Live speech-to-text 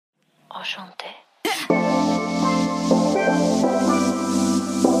Enchanté.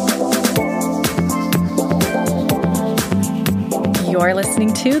 You're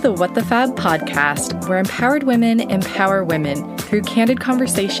listening to the What the Fab podcast, where empowered women empower women through candid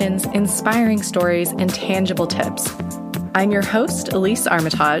conversations, inspiring stories, and tangible tips. I'm your host, Elise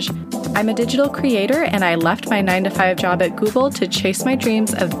Armitage. I'm a digital creator, and I left my 9-to-5 job at Google to chase my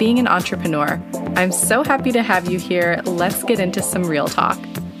dreams of being an entrepreneur. I'm so happy to have you here. Let's get into some real talk.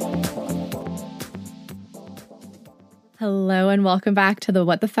 Hello and welcome back to the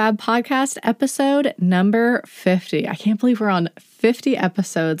What the Fab podcast, episode number 50. I can't believe we're on 50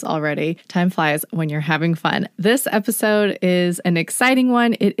 episodes already. Time flies when you're having fun. This episode is an exciting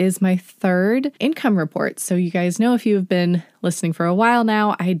one. It is my third income report. So you guys know, if you've been listening for a while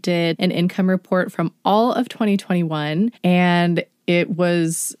now, I did an income report from all of 2021, and it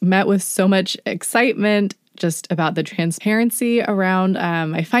was met with so much excitement just about the transparency around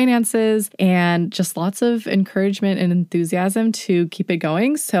my finances and just lots of encouragement and enthusiasm to keep it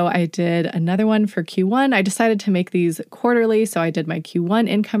going. So I did another one for Q1. I decided to make these quarterly. So I did my Q1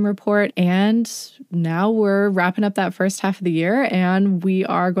 income report, and now we're wrapping up that first half of the year, and we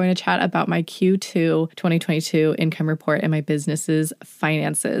are going to chat about my Q2 2022 income report and my business's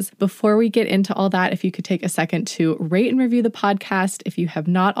finances. Before we get into all that, if you could take a second to rate and review the podcast if you have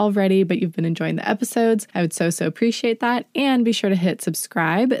not already, but you've been enjoying the episodes, I would so appreciate that. And be sure to hit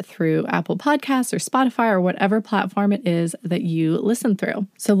subscribe through Apple Podcasts or Spotify or whatever platform it is that you listen through.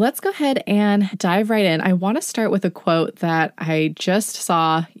 So let's go ahead and dive right in. I want to start with a quote that I just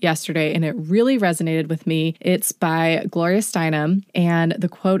saw yesterday, and it really resonated with me. It's by Gloria Steinem, and the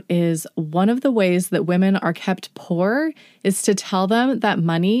quote is, "One of the ways that women are kept poor is to tell them that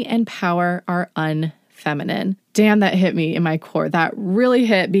money and power are unfeminine." Damn, that hit me in my core. That really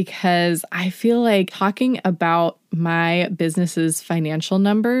hit, because I feel like talking about my business's financial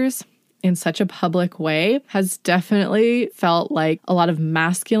numbers in such a public way has definitely felt like a lot of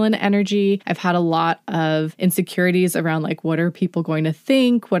masculine energy. I've had a lot of insecurities around, like, what are people going to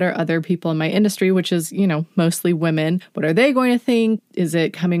think? What are other people in my industry, which is, mostly women? What are they going to think? Is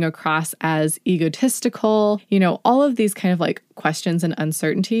it coming across as egotistical? All of these kind of like questions and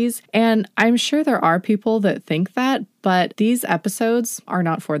uncertainties. And I'm sure there are people that think that, but these episodes are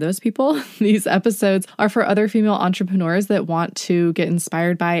not for those people. These episodes are for other female entrepreneurs that want to get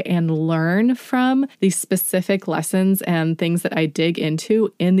inspired by and learn from these specific lessons and things that I dig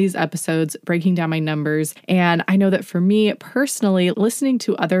into in these episodes, breaking down my numbers. And I know that for me personally, listening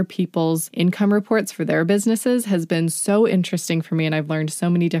to other people's income reports for their businesses has been so interesting for me. And I've learned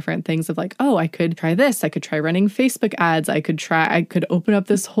so many different things of like, oh, I could try this. I could try running Facebook ads. I could open up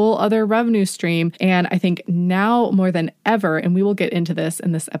this whole other revenue stream. And I think now more than ever, and we will get into this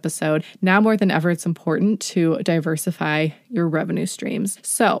in this episode, now more than ever, it's important to diversify your revenue streams.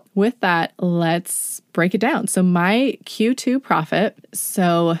 So with that, let's break it down. So my Q2 profit,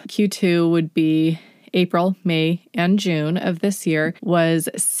 so Q2 would be April, May, and June of this year, was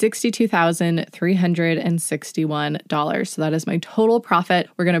 $62,361. So that is my total profit.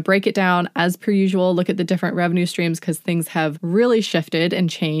 We're going to break it down as per usual, look at the different revenue streams, because things have really shifted and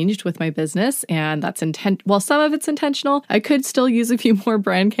changed with my business. And that's some of it's intentional. I could still use a few more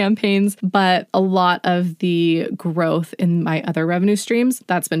brand campaigns, but a lot of the growth in my other revenue streams,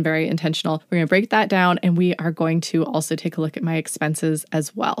 that's been very intentional. We're going to break that down, and we are going to also take a look at my expenses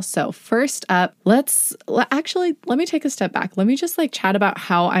as well. So first up, let me take a step back. Let me just chat about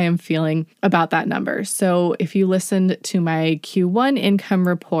how I am feeling about that number. So if you listened to my Q1 income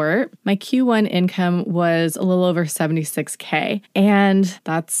report, my Q1 income was a little over $76K, and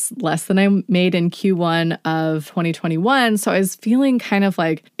that's less than I made in Q1 of 2021. So I was feeling kind of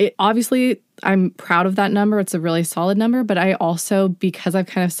like it. Obviously, I'm proud of that number. It's a really solid number, but I also, because I've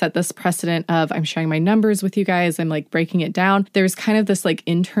kind of set this precedent of I'm sharing my numbers with you guys, I'm breaking it down. There's kind of this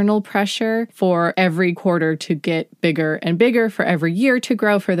internal pressure for every quarter to get bigger and bigger, for every year to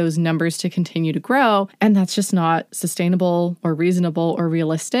grow, for those numbers to continue to grow. And that's just not sustainable or reasonable or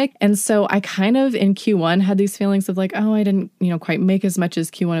realistic. And so I kind of in Q1 had these feelings of oh, I didn't, quite make as much as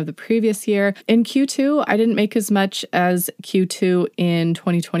Q1 of the previous year. In Q2, I didn't make as much as Q2 in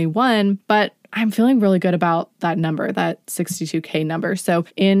 2021, but I'm feeling really good about that number, that 62K number. So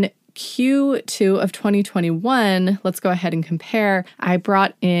in Q2 of 2021, let's go ahead and compare. I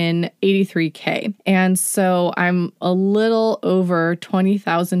brought in $83K. And so I'm a little over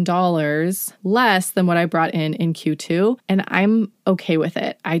 $20,000 less than what I brought in Q2. And I'm okay with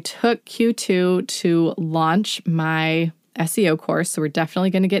it. I took Q2 to launch my SEO course. So we're definitely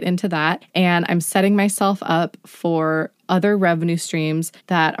going to get into that. And I'm setting myself up for other revenue streams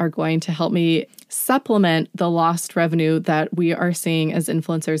that are going to help me supplement the lost revenue that we are seeing as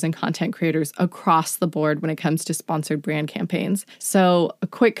influencers and content creators across the board when it comes to sponsored brand campaigns. So a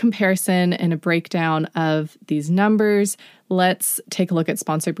quick comparison and a breakdown of these numbers. Let's take a look at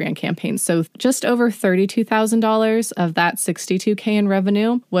sponsored brand campaigns. So just over $32,000 of that $62K in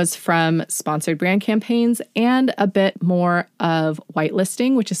revenue was from sponsored brand campaigns, and a bit more of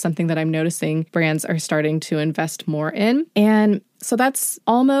whitelisting, which is something that I'm noticing brands are starting to invest more in. And so that's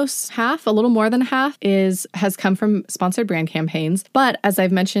almost half, a little more than half has come from sponsored brand campaigns. But as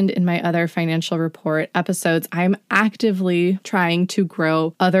I've mentioned in my other financial report episodes, I'm actively trying to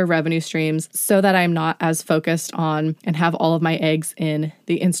grow other revenue streams so that I'm not as focused on and have all of my eggs in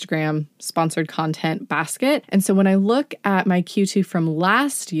the Instagram sponsored content basket. And so when I look at my Q2 from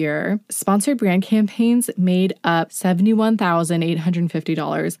last year, sponsored brand campaigns made up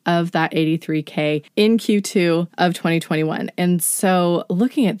 $71,850 of that $83K in Q2 of 2021. And so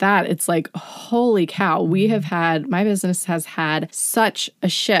looking at that, it's like, holy cow, my business has had such a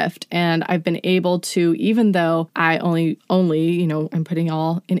shift, and I've been able to, even though I only, I'm putting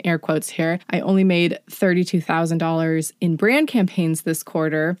all in air quotes here, I only made $32,000 in brand campaigns this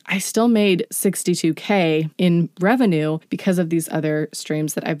quarter, I still made $62K in revenue because of these other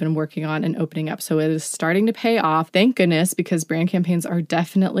streams that I've been working on and opening up. So it is starting to pay off. Thank goodness, because brand campaigns are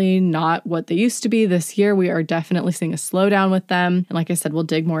definitely not what they used to be this year. We are definitely seeing a slowdown with them. And like I said, we'll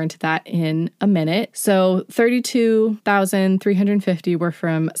dig more into that in a minute. So 32,350 were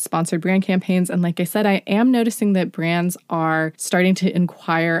from sponsored brand campaigns. And like I said, I am noticing that brands are starting to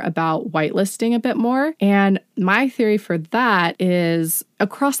inquire about whitelisting a bit more. And my theory for that is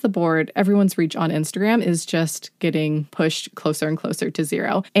across the board, everyone's reach on Instagram is just getting pushed closer and closer to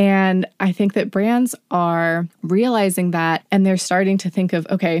zero. And I think that brands are realizing that, and they're starting to think of,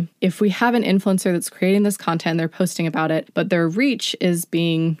 okay, if we have an influencer that's creating this content, they're posting about it, but their reach is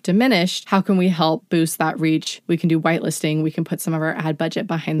being diminished, how can we help boost that reach? We can do whitelisting. We can put some of our ad budget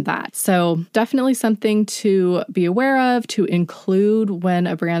behind that. So definitely something to be aware of, to include when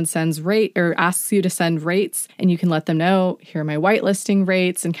a brand sends rate or asks you to send rates, and you can let them know, here are my whitelisting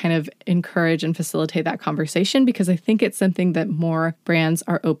rates, and kind of encourage and facilitate that conversation, because I think it's something that more brands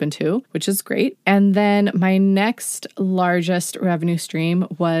are open to, which is great. And then my next largest revenue stream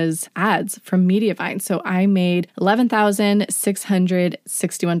was ads from Mediavine. So I made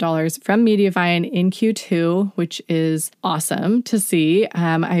 $11,661 from Mediavine in Q2, which is awesome to see.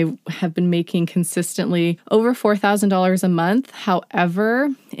 I have been making consistently over $4,000 a month. However,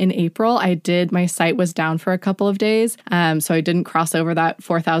 in April, my site was down for a couple of days. So I didn't cross over that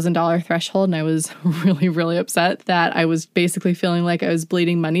 $4,000 threshold. And I was really, really upset that I was basically feeling like I was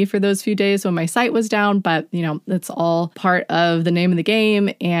bleeding money for those few days when my site was down. But, it's all part of the name of the game,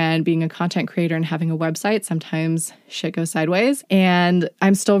 and being a content creator and having a website, sometimes shit goes sideways. And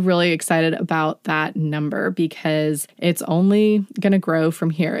I'm still really excited about that number because it's only going to grow from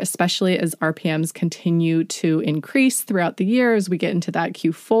here, especially as RPMs continue to increase throughout the year as we get into that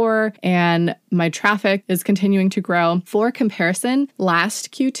Q4, and my traffic is continuing to grow. For comparison,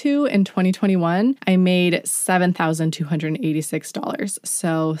 last Q2 in 2021, I made $7,286.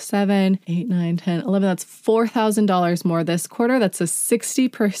 So 7, 8, 9, 10, 11, that's $4,000 more this quarter. That's a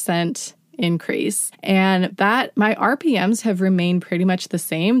 60% increase. And that my RPMs have remained pretty much the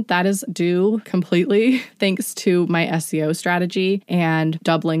same. That is due completely thanks to my SEO strategy and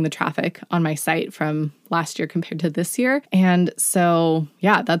doubling the traffic on my site from last year compared to this year. And so,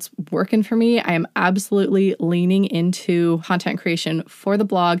 yeah, that's working for me. I am absolutely leaning into content creation for the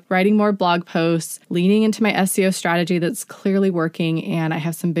blog, writing more blog posts, leaning into my SEO strategy that's clearly working. And I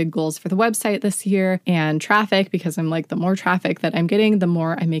have some big goals for the website this year and traffic, because I'm like, the more traffic that I'm getting, the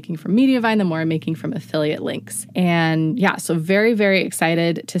more I'm making from Mediavine, the more I'm making from affiliate links. And yeah, so very, very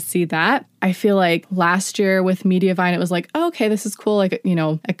excited to see that. I feel like last year with Mediavine, it was like, oh, okay, this is cool. Like,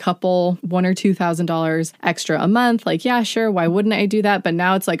 a couple, $1,000 or $2,000 extra a month. Like, yeah, sure. Why wouldn't I do that? But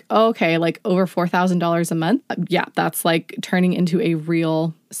now it's like, oh, okay, like over $4,000 a month. Yeah, that's like turning into a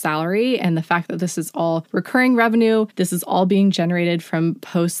real salary. And the fact that this is all recurring revenue, this is all being generated from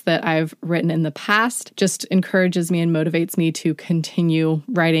posts that I've written in the past, just encourages me and motivates me to continue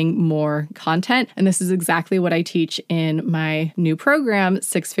writing more content. And this is exactly what I teach in my new program,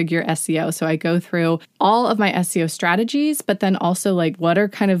 Six Figure SEO. So I go through all of my SEO strategies, but then also like what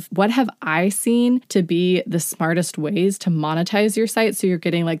have I seen to be the smartest ways to monetize your site, so you're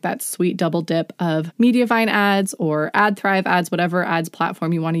getting like that sweet double dip of Mediavine ads or AdThrive ads, whatever ads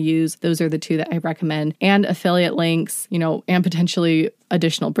platform you want to use. Those are the two that I recommend, and affiliate links, and potentially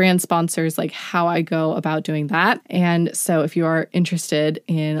additional brand sponsors, like how I go about doing that. And so if you are interested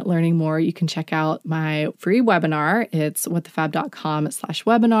in learning more, you can check out my free webinar. It's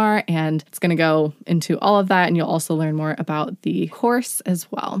whatthefab.com/webinar, and it's going to go into all of that. And you'll also learn more about the course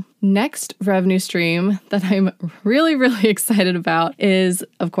as well. Next revenue stream that I'm really, really excited about is,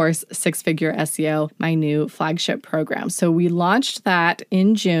 of course, Six Figure SEO, my new flagship program. So we launched that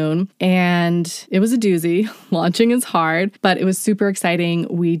in June, and it was a doozy. Launching is hard, but it was super exciting.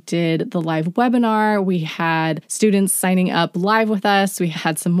 We did the live webinar. We had students signing up live with us. We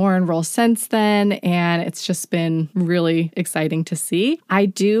had some more enroll since then, and it's just been really exciting to see. I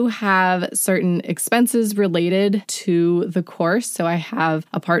do have certain expenses related to the course. So I have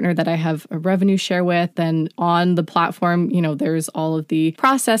a partner that I have a revenue share with. And on the platform, there's all of the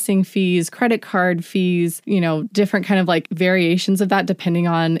processing fees, credit card fees, different kind of like variations of that depending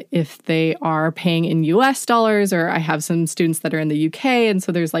on if they are paying in US dollars, or I have some students that are in the UK. And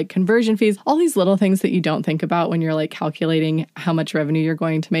so there's like conversion fees, all these little things that you don't think about when you're like calculating how much revenue you're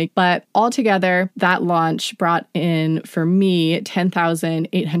going to make. But altogether, that launch brought in for me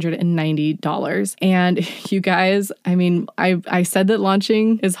 $10,890. And you guys, I said that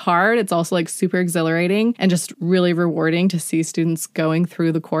launching is hard. It's also like super exhilarating and just really rewarding to see students going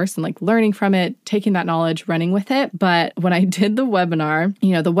through the course and like learning from it, taking that knowledge, running with it. But when I did the webinar,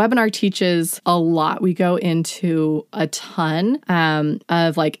 the webinar teaches a lot. We go into a ton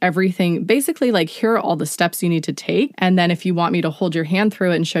of like everything, basically like here are all the steps you need to take. And then if you want me to hold your hand through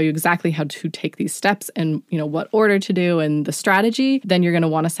it and show you exactly how to take these steps and what order to do and the strategy, then you're going to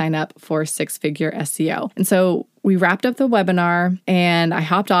want to sign up for Six Figure SEO. And so we wrapped up the webinar and I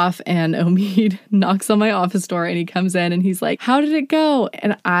hopped off, and Omid knocks on my office door and he comes in and he's like, "How did it go?"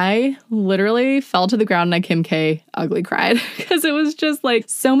 And I literally fell to the ground and I Kim K ugly cried because it was just like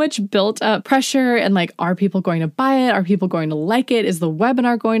so much built up pressure and like, are people going to buy it? Are people going to like it? Is the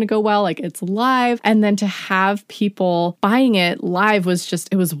webinar going to go well? Like it's live. And then to have people buying it live was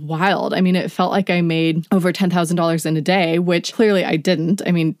it was wild. It felt like I made over $10,000 in a day, which clearly I didn't.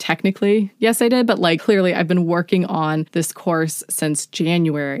 Technically, yes, I did, but like clearly I've been working on this course since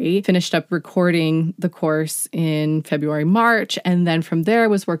January, finished up recording the course in February, March, and then from there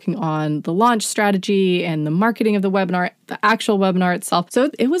was working on the launch strategy and the marketing of the webinar, the actual webinar itself. So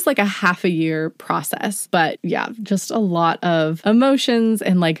it was like a half a year process, but yeah, just a lot of emotions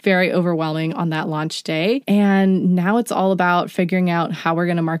and like very overwhelming on that launch day. And now it's all about figuring out how we're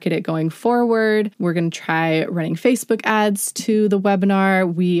going to market it going forward. We're going to try running Facebook ads to the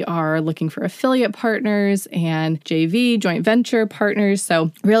webinar. We are looking for affiliate partners and JV, joint venture partners.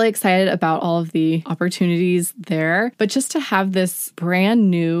 So really excited about all of the opportunities there. But just to have this brand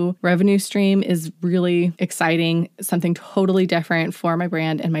new revenue stream is really exciting, something totally different for my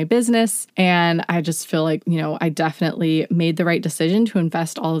brand and my business. And I just feel like, I definitely made the right decision to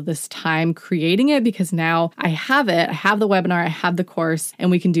invest all of this time creating it, because now I have it. I have the webinar, I have the course,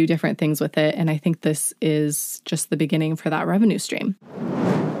 and we can do different things with it. And I think this is just the beginning for that revenue stream.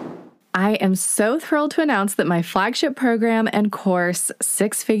 I am so thrilled to announce that my flagship program and course,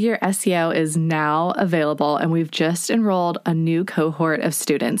 Six Figure SEO, is now available, and we've just enrolled a new cohort of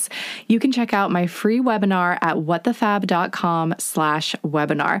students. You can check out my free webinar at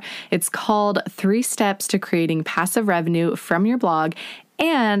whatthefab.com/webinar. It's called 3 Steps to Creating Passive Revenue from Your Blog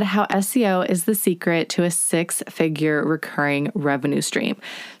and How SEO is the Secret to a 6-Figure Recurring Revenue Stream.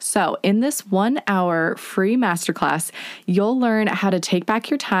 So in this 1-hour free masterclass, you'll learn how to take back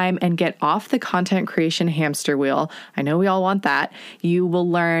your time and get off the content creation hamster wheel. I know we all want that. You will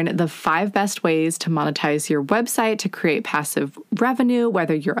learn the 5 best ways to monetize your website to create passive revenue,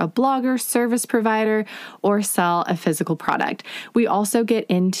 whether you're a blogger, service provider, or sell a physical product. We also get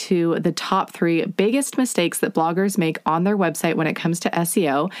into the top 3 biggest mistakes that bloggers make on their website when it comes to SEO.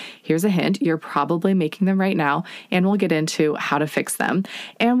 Here's a hint, you're probably making them right now, and we'll get into how to fix them.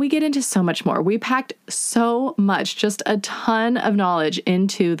 And we get into so much more. We packed so much, just a ton of knowledge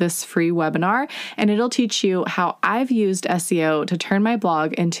into this free webinar, and it'll teach you how I've used SEO to turn my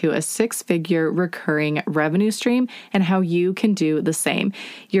blog into a 6-figure recurring revenue stream and how you can do the same.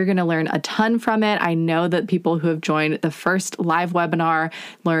 You're going to learn a ton from it. I know that people who have joined the first live webinar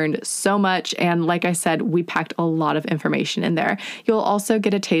learned so much, and like I said, we packed a lot of information in there. You'll also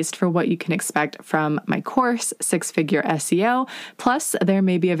get a taste for what you can expect from my course, 6-Figure SEO. Plus, there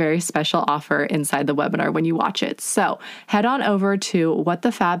may be a very special offer inside the webinar when you watch it. So head on over to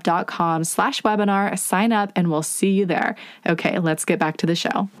whatthefab.com/webinar, sign up, and we'll see you there. Okay, let's get back to the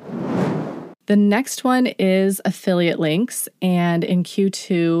show. The next one is affiliate links. And in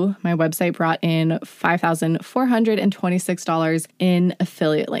Q2, my website brought in $5,426 in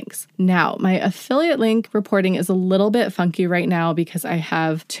affiliate links. Now, my affiliate link reporting is a little bit funky right now because I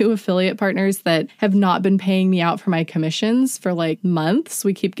have 2 affiliate partners that have not been paying me out for my commissions for like months.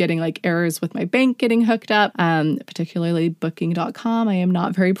 We keep getting like errors with my bank getting hooked up, particularly Booking.com. I am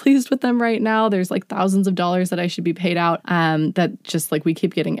not very pleased with them right now. There's like thousands of dollars that I should be paid out that just like we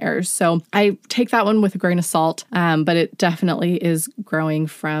keep getting errors. So I take that one with a grain of salt, but it definitely is growing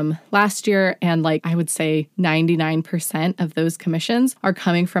from last year. And like I would say 99% of those commissions are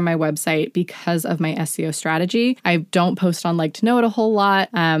coming from my website because of my SEO strategy. I don't post on Like to Know It a whole lot.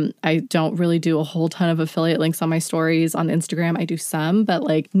 I don't really do a whole ton of affiliate links on my stories. On Instagram, I do some, but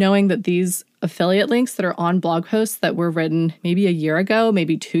like knowing that these affiliate links that are on blog posts that were written maybe a year ago,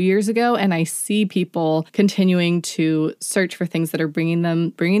 maybe 2 years ago. And I see people continuing to search for things that are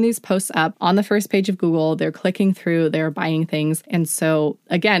bringing these posts up on the first page of Google. They're clicking through, they're buying things. And so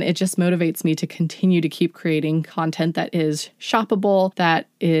again, it just motivates me to continue to keep creating content that is shoppable, that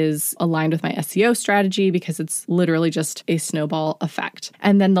is aligned with my SEO strategy, because it's literally just a snowball effect.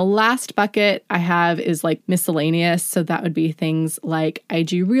 And then the last bucket I have is like miscellaneous. So that would be things like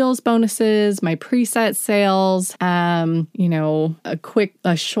IG Reels bonuses, my preset sales, a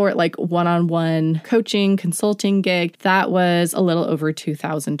short like one-on-one coaching consulting gig. That was a little over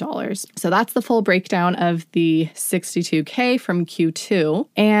 $2,000. So that's the full breakdown of the $62K from Q2.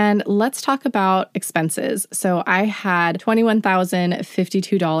 And let's talk about expenses. So I had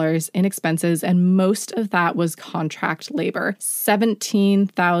 $21,052 in expenses, and most of that was contract labor.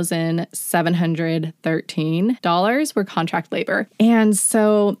 $17,713 were contract labor. And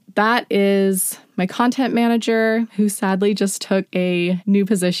so that is my content manager, who sadly just took a new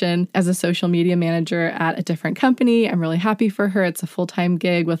position as a social media manager at a different company. I'm really happy for her. It's a full-time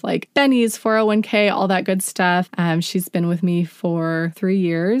gig with like Benny's 401k, all that good stuff. She's been with me for 3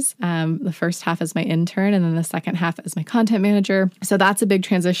 years. The first half as my intern and then the second half as my content manager. So that's a big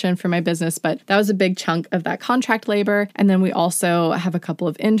transition for my business, but that was a big chunk of that contract labor. And then we also have a couple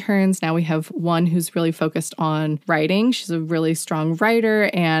of interns. Now we have one who's really focused on writing. She's a really strong writer,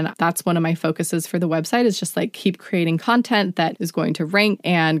 and that's one of my focuses for the website, is just like keep creating content that is going to rank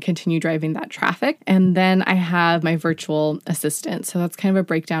and continue driving that traffic. And then I have my virtual assistant. So that's kind of a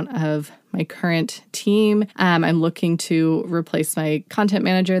breakdown of my current team. I'm looking to replace my content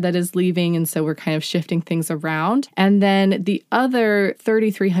manager that is leaving. And so we're kind of shifting things around. And then the other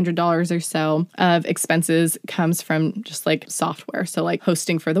 $3,300 or so of expenses comes from just like software. So like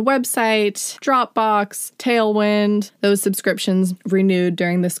hosting for the website, Dropbox, Tailwind, those subscriptions renewed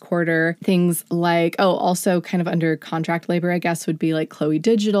during this quarter. Things like, also kind of under contract labor, I guess, would be like Chloe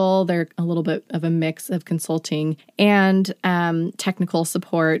Digital. They're a little bit of a mix of consulting and technical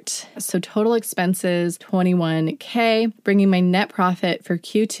support. So total expenses, $21K, bringing my net profit for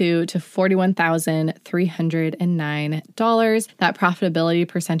Q2 to $41,309. That profitability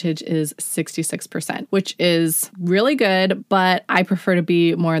percentage is 66%, which is really good, but I prefer to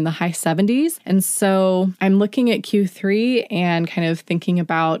be more in the high 70s. And so I'm looking at Q3 and kind of thinking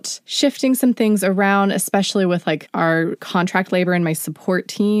about shifting some things around, especially with like our contract labor and my support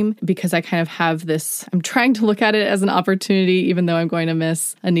team, because I kind of have this, I'm trying to look at it as an opportunity, even though I'm going to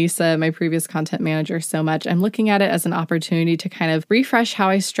miss Anissa, my previous content manager, so much. I'm looking at it as an opportunity to kind of refresh how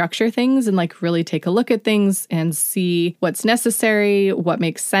I structure things and like really take a look at things and see what's necessary, what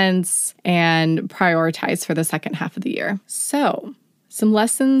makes sense, and prioritize for the second half of the year. So some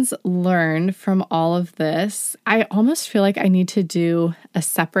lessons learned from all of this. I almost feel like I need to do a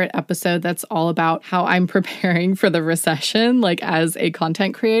separate episode that's all about how I'm preparing for the recession, like as a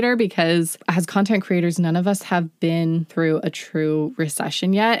content creator, because as content creators, none of us have been through a true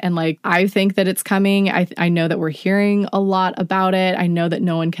recession yet. And like, I think that it's coming. I know that we're hearing a lot about it. I know that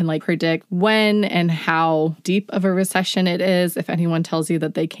no one can like predict when and how deep of a recession it is. If anyone tells you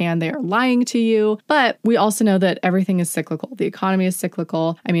that they can, they are lying to you. But we also know that everything is cyclical. The economy is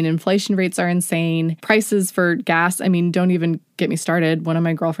cyclical. I mean, inflation rates are insane. Prices for gas, I mean, don't even get me started. One of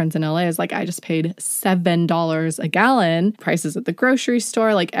my girlfriends in LA is like, I just paid $7 a gallon. Prices at the grocery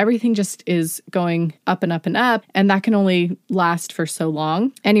store, like everything just is going up and up and up. And that can only last for so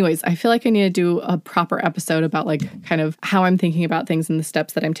long. Anyways, I feel like I need to do a proper episode about like kind of how I'm thinking about things and the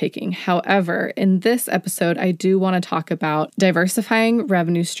steps that I'm taking. However, in this episode, I do want to talk about diversifying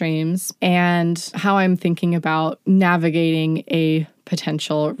revenue streams and how I'm thinking about navigating a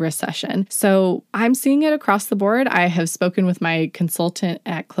potential recession. So I'm seeing it across the board. I have spoken with my consultant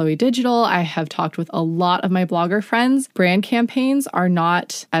at Chloe Digital. I have talked with a lot of my blogger friends. Brand campaigns are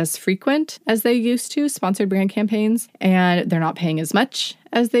not as frequent as they used to, sponsored brand campaigns, and they're not paying as much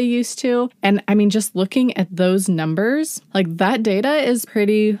as they used to. And I mean, just looking at those numbers, like that data is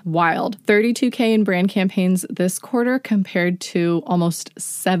pretty wild. 32K in brand campaigns this quarter compared to almost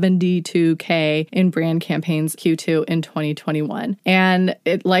 72K in brand campaigns Q2 in 2021. And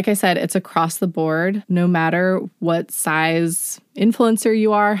like I said, it's across the board, no matter what size influencer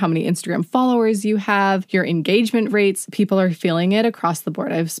you are, how many Instagram followers you have, your engagement rates, people are feeling it across the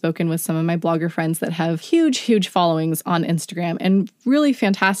board. I've spoken with some of my blogger friends that have huge followings on Instagram and really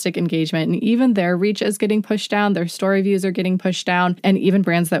fantastic engagement. And even their reach is getting pushed down. Their story views are getting pushed down. And even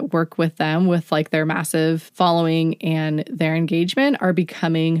brands that work with them with like their massive following and their engagement are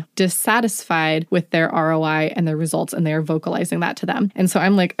becoming dissatisfied with their ROI and their results, and they're vocalizing that to them. And so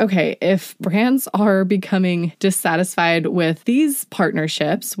I'm like, okay, if brands are becoming dissatisfied with these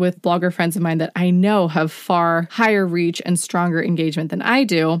partnerships with blogger friends of mine that I know have far higher reach and stronger engagement than I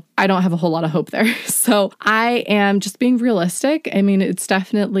do, I don't have a whole lot of hope there. So I am just being realistic. I mean, it's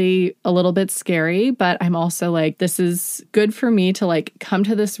definitely a little bit scary, but I'm also like, this is good for me to like come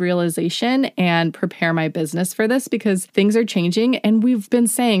to this realization and prepare my business for this, because things are changing. And we've been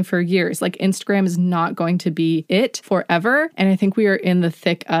saying for years, like Instagram is not going to be it forever. And I think we are in the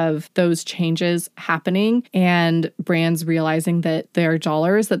thick of those changes happening and brands realizing that their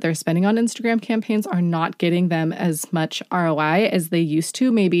dollars that they're spending on Instagram campaigns are not getting them as much ROI as they used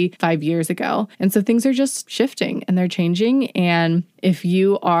to maybe 5 years ago. And so things are just shifting and they're changing. And if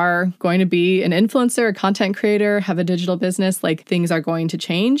you are going to be an influencer, a content creator, have a digital business, like things are going to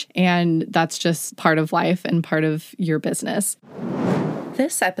change. And that's just part of life and part of your business.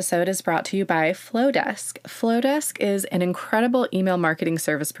 This episode is brought to you by Flowdesk. Flowdesk is an incredible email marketing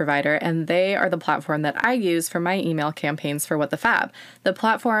service provider, and they are the platform that I use for my email campaigns for What the Fab. The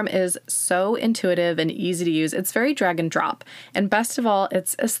platform is so intuitive and easy to use. It's very drag and drop. And best of all,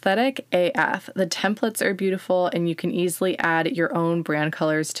 it's aesthetic AF. The templates are beautiful, and you can easily add your own brand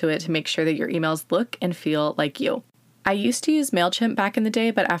colors to it to make sure that your emails look and feel like you. I used to use MailChimp back in the day,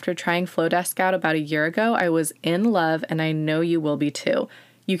 but after trying Flowdesk out about a year ago, I was in love, and I know you will be too.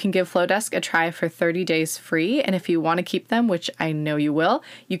 You can give Flowdesk a try for 30 days free, and if you want to keep them, which I know you will,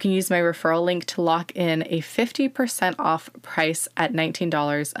 you can use my referral link to lock in a 50% off price at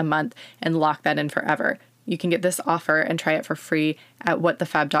 $19 a month and lock that in forever. You can get this offer and try it for free at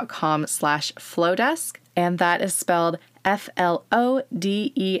whatthefab.com/Flowdesk, and that is spelled FLODESK.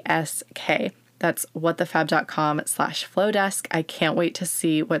 That's whatthefab.com/Flowdesk. I can't wait to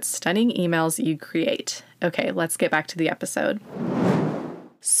see what stunning emails you create. Okay, let's get back to the episode.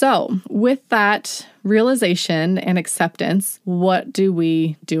 So with that realization and acceptance, what do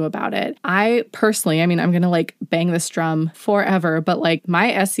we do about it? I personally, I'm going to like bang this drum forever, but like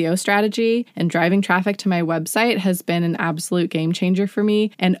my SEO strategy and driving traffic to my website has been an absolute game changer for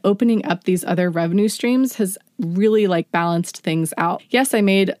me. And opening up these other revenue streams has really like balanced things out. Yes, I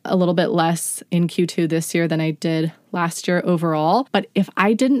made a little bit less in Q2 this year than I did last year overall. But if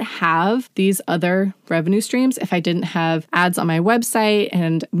I didn't have these other revenue streams, if I didn't have ads on my website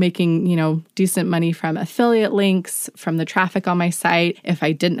and making, decent money from affiliate links, from the traffic on my site, if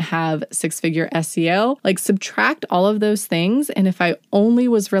I didn't have six-figure SEO, like subtract all of those things. And if I only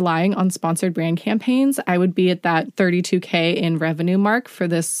was relying on sponsored brand campaigns, I would be at that 32K in revenue mark for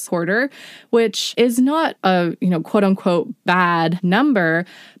this quarter, which is not a, quote unquote bad number.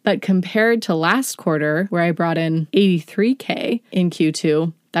 But compared to last quarter, where I brought in 83K in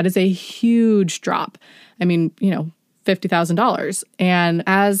Q2, that is a huge drop. $50,000. And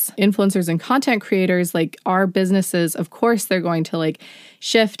as influencers and content creators, like our businesses, of course, they're going to like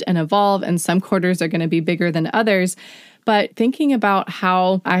shift and evolve, and some quarters are going to be bigger than others. But thinking about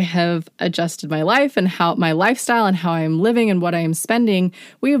how I have adjusted my life and how my lifestyle and how I'm living and what I am spending,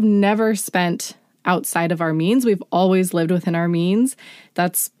 we have never spent outside of our means. We've always lived within our means.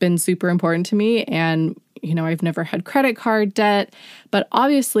 That's been super important to me. And I've never had credit card debt, but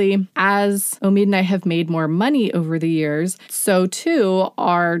obviously as Omid and I have made more money over the years, so too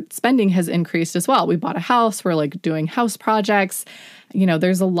our spending has increased as well. We bought a house, we're like doing house projects.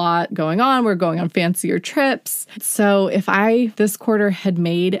 There's a lot going on. We're going on fancier trips. So if I this quarter had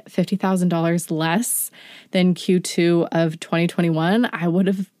made $50,000 less than Q2 of 2021, I would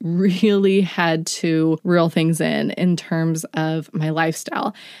have really had to reel things in terms of my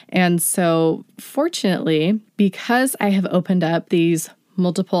lifestyle. And so fortunately, because I have opened up these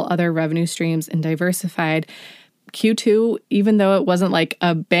multiple other revenue streams and diversified, Q2, even though it wasn't like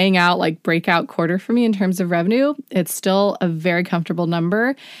a bang out, like breakout quarter for me in terms of revenue, it's still a very comfortable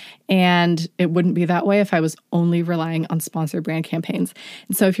number. And it wouldn't be that way if I was only relying on sponsored brand campaigns.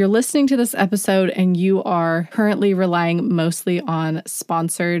 And so if you're listening to this episode and you are currently relying mostly on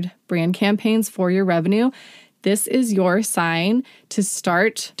sponsored brand campaigns for your revenue, this is your sign to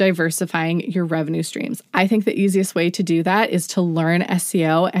start diversifying your revenue streams. I think the easiest way to do that is to learn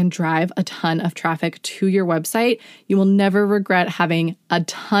SEO and drive a ton of traffic to your website. You will never regret having a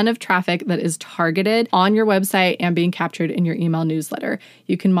ton of traffic that is targeted on your website and being captured in your email newsletter.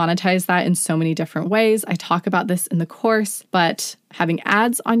 You can monetize that in so many different ways. I talk about this in the course, but having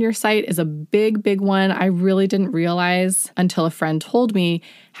ads on your site is a big, big one. I really didn't realize until a friend told me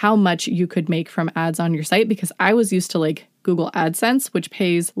how much you could make from ads on your site, because I was used to like Google AdSense, which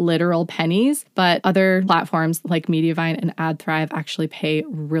pays literal pennies, but other platforms like Mediavine and AdThrive actually pay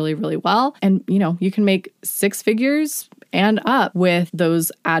really, really well. And, you can make 6 figures and up with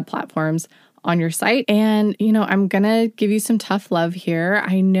those ad platforms on your site. And, I'm going to give you some tough love here.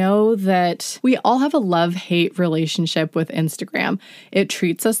 I know that we all have a love-hate relationship with Instagram. It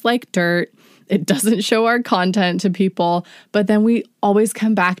treats us like dirt. It doesn't show our content to people, but then we always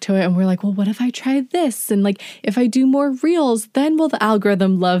come back to it and we're like, well, what if I try this? And like, if I do more reels, then will the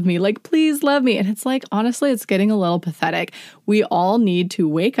algorithm love me? Like, please love me. And it's like, honestly, it's getting a little pathetic. We all need to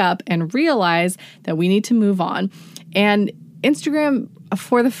wake up and realize that we need to move on. And Instagram,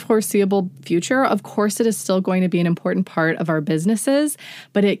 for the foreseeable future, of course, it is still going to be an important part of our businesses,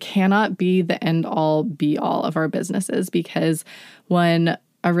 but it cannot be the end all be all of our businesses, because when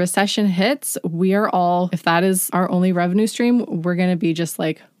a recession hits, we are all, if that is our only revenue stream, we're going to be just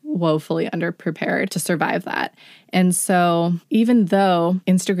like woefully underprepared to survive that. And so even though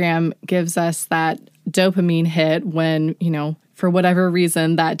Instagram gives us that dopamine hit when, for whatever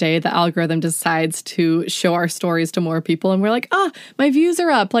reason that day, the algorithm decides to show our stories to more people and we're like, my views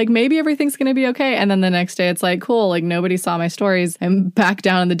are up. Like maybe everything's going to be okay. And then the next day it's like, cool, like nobody saw my stories. I'm back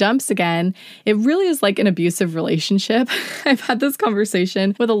down in the dumps again. It really is like an abusive relationship. I've had this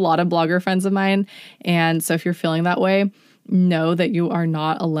conversation with a lot of blogger friends of mine. And so if you're feeling that way, know that you are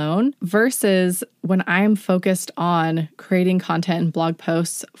not alone, versus when I'm focused on creating content and blog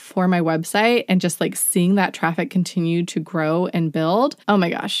posts for my website and just like seeing that traffic continue to grow and build. Oh my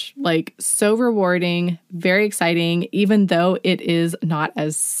gosh, like so rewarding, very exciting, even though it is not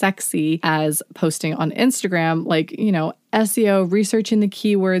as sexy as posting on Instagram, like, SEO, researching the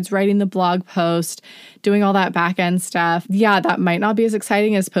keywords, writing the blog post, doing all that back end stuff. Yeah, that might not be as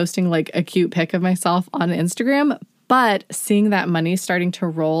exciting as posting like a cute pic of myself on Instagram, but seeing that money starting to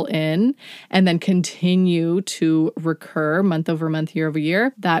roll in and then continue to recur month over month, year over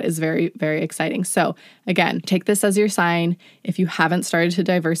year, that is very, very exciting. So again, take this as your sign. If you haven't started to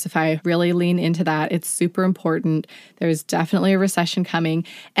diversify, really lean into that. It's super important. There's definitely a recession coming.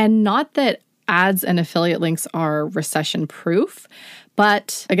 And not that ads and affiliate links are recession proof,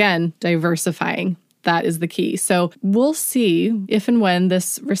 but again, diversifying. That is the key. So we'll see if and when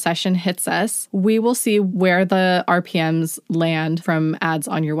this recession hits us, we will see where the RPMs land from ads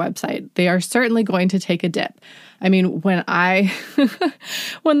on your website. They are certainly going to take a dip. I mean, when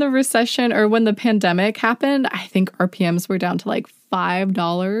the recession or when the pandemic happened, I think RPMs were down to like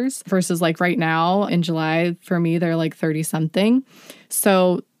 $5 versus like right now in July, for me, they're like 30 something.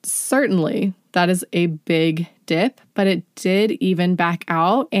 So certainly that is a big dip, but it did even back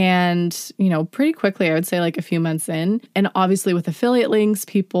out and, pretty quickly, I would say like a few months in. And obviously with affiliate links,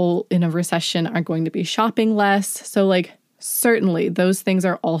 people in a recession are going to be shopping less. So like certainly those things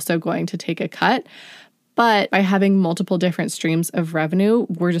are also going to take a cut. But by having multiple different streams of revenue,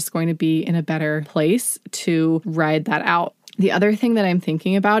 we're just going to be in a better place to ride that out. The other thing that I'm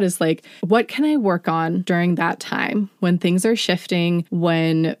thinking about is like, what can I work on during that time when things are shifting,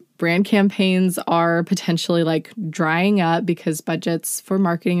 when brand campaigns are potentially like drying up because budgets for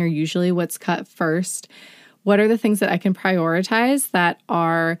marketing are usually what's cut first? What are the things that I can prioritize that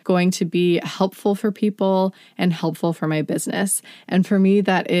are going to be helpful for people and helpful for my business? And for me,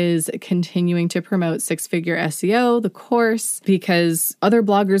 that is continuing to promote 6-figure SEO, the course, because other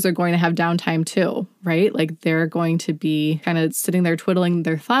bloggers are going to have downtime too, right? Like they're going to be kind of sitting there twiddling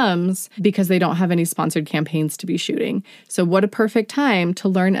their thumbs because they don't have any sponsored campaigns to be shooting. So what a perfect time to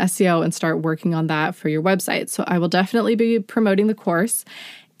learn SEO and start working on that for your website. So I will definitely be promoting the course.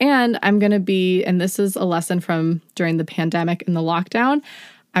 And I'm going to be, and this is a lesson from during the pandemic and the lockdown,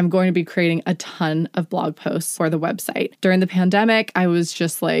 I'm going to be creating a ton of blog posts for the website. During the pandemic, I was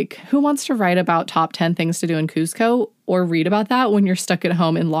just like, who wants to write about top 10 things to do in Cusco or read about that when you're stuck at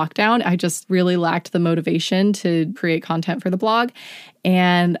home in lockdown? I just really lacked the motivation to create content for the blog.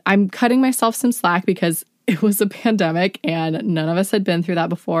 And I'm cutting myself some slack because it was a pandemic and none of us had been through that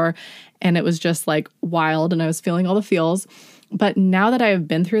before. And it was just like wild and I was feeling all the feels. But now that I have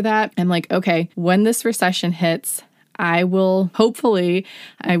been through that, I'm like, okay, when this recession hits, I will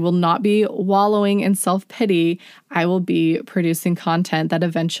not be wallowing in self-pity. I will be producing content that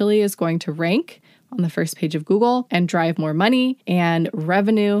eventually is going to rank on the first page of Google and drive more money and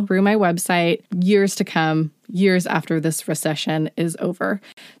revenue through my website years to come, years after this recession is over.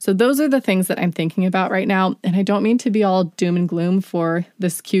 So those are the things that I'm thinking about right now. And I don't mean to be all doom and gloom for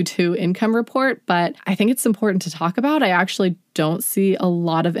this Q2 income report, but I think it's important to talk about. I actually don't see a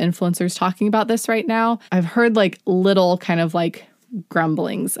lot of influencers talking about this right now. I've heard like little kind of like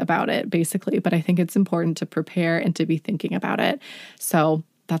grumblings about it basically, but I think it's important to prepare and to be thinking about it. So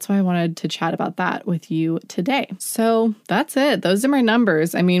that's why I wanted to chat about that with you today. So that's it. Those are my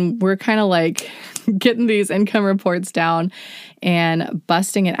numbers. I mean, we're kind of like getting these income reports down and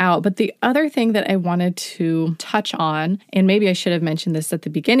busting it out. But the other thing that I wanted to touch on, and maybe I should have mentioned this at the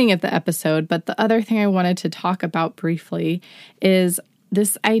beginning of the episode, but the other thing I wanted to talk about briefly is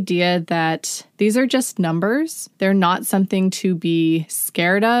this idea that these are just numbers. They're not something to be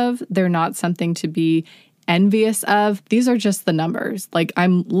scared of. They're not something to be envious of. These are just the numbers. Like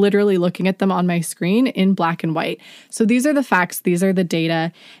I'm literally looking at them on my screen in black and white. So these are the facts. These are the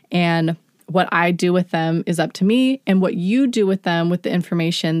data. And what I do with them is up to me. And what you do with them, with the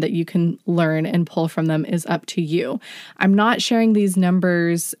information that you can learn and pull from them, is up to you. I'm not sharing these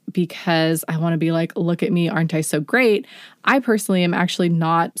numbers because I want to be like, look at me, aren't I so great? I personally am actually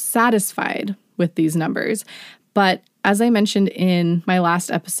not satisfied with these numbers. But as I mentioned in my last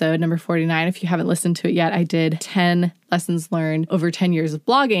episode, number 49, if you haven't listened to it yet, I did 10 lessons learned over 10 years of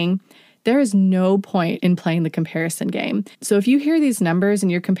blogging. There is no point in playing the comparison game. So if you hear these numbers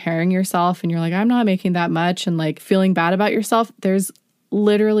and you're comparing yourself and you're like, I'm not making that much, and like feeling bad about yourself, there's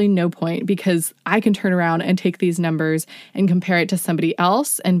literally no point, because I can turn around and take these numbers and compare it to somebody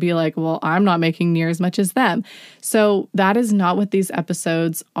else and be like, well, I'm not making near as much as them. So that is not what these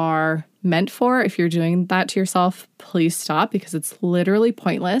episodes are meant for. If you're doing that to yourself, please stop, because it's literally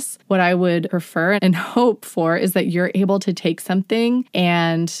pointless. What I would prefer and hope for is that you're able to take something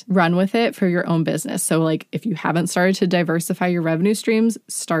and run with it for your own business. So like if you haven't started to diversify your revenue streams,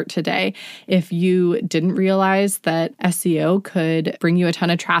 start today. If you didn't realize that SEO could bring you a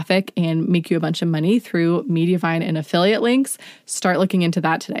ton of traffic and make you a bunch of money through Mediavine and affiliate links, start looking into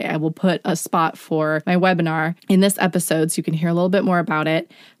that today. I will put a spot for my webinar in this episode so you can hear a little bit more about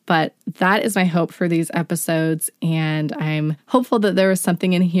it. But that is my hope for these episodes, and I'm hopeful that there is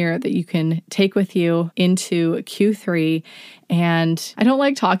something in here that you can take with you into Q3. And I don't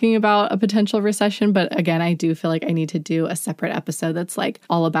like talking about a potential recession, but again, I do feel like I need to do a separate episode that's like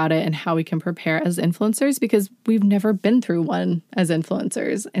all about it and how we can prepare as influencers, because we've never been through one as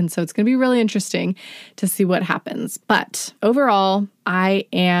influencers. And so it's going to be really interesting to see what happens. But overall, I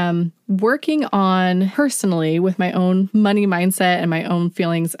am working on personally with my own money mindset and my own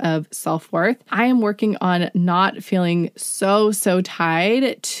feelings of self-worth. I am working on not feeling so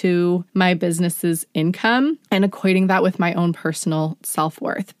tied to my business's income and equating that with my own personal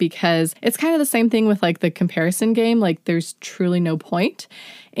self-worth, because it's kind of the same thing with like the comparison game. Like there's truly no point.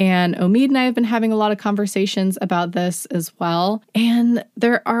 And Omid and I have been having a lot of conversations about this as well. And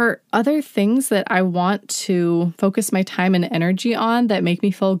there are other things that I want to focus my time and energy on that make me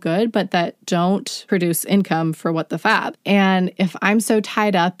feel good, but that don't produce income for What the Fab. And if I'm so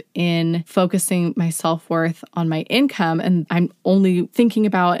tied up in focusing my self-worth on my income, and I'm only thinking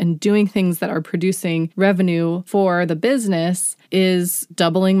about and doing things that are producing revenue for the business, is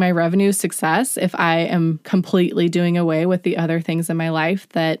doubling my revenue success if I am completely doing away with the other things in my life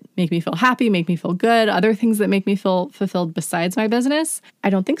that make me feel happy, make me feel good, other things that make me feel fulfilled besides my business? I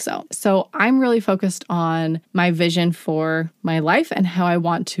don't think so. So I'm really focused on my vision for my life and how I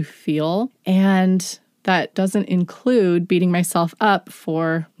want to feel. And that doesn't include beating myself up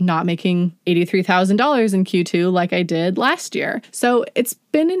for not making $83,000 in Q2 like I did last year. So it's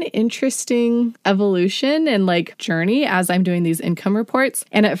been an interesting evolution and like journey as I'm doing these income reports.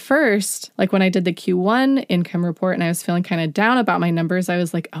 And at first, like when I did the Q1 income report and I was feeling kind of down about my numbers, I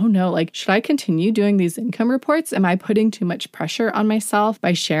was like, oh no, like, should I continue doing these income reports? Am I putting too much pressure on myself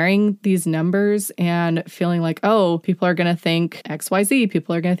by sharing these numbers and feeling like, oh, people are going to think XYZ,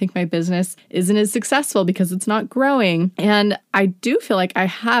 people are going to think my business isn't as successful because it's not growing. And I do feel like I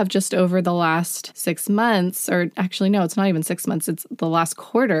have just over the last 6 months, or actually, no, it's not even 6 months, it's the last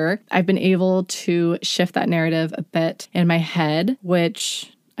quarter, I've been able to shift that narrative a bit in my head,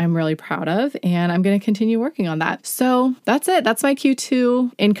 which I'm really proud of, and I'm going to continue working on that. So that's it. That's my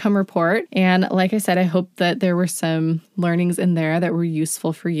Q2 income report. And like I said, I hope that there were some learnings in there that were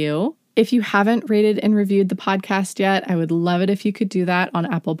useful for you. If you haven't rated and reviewed the podcast yet, I would love it if you could do that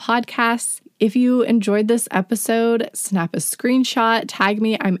on Apple Podcasts. If you enjoyed this episode, snap a screenshot, tag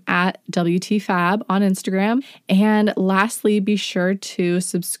me. I'm at WTFab on Instagram. And lastly, be sure to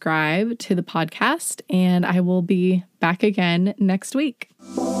subscribe to the podcast, and I will be back again next week.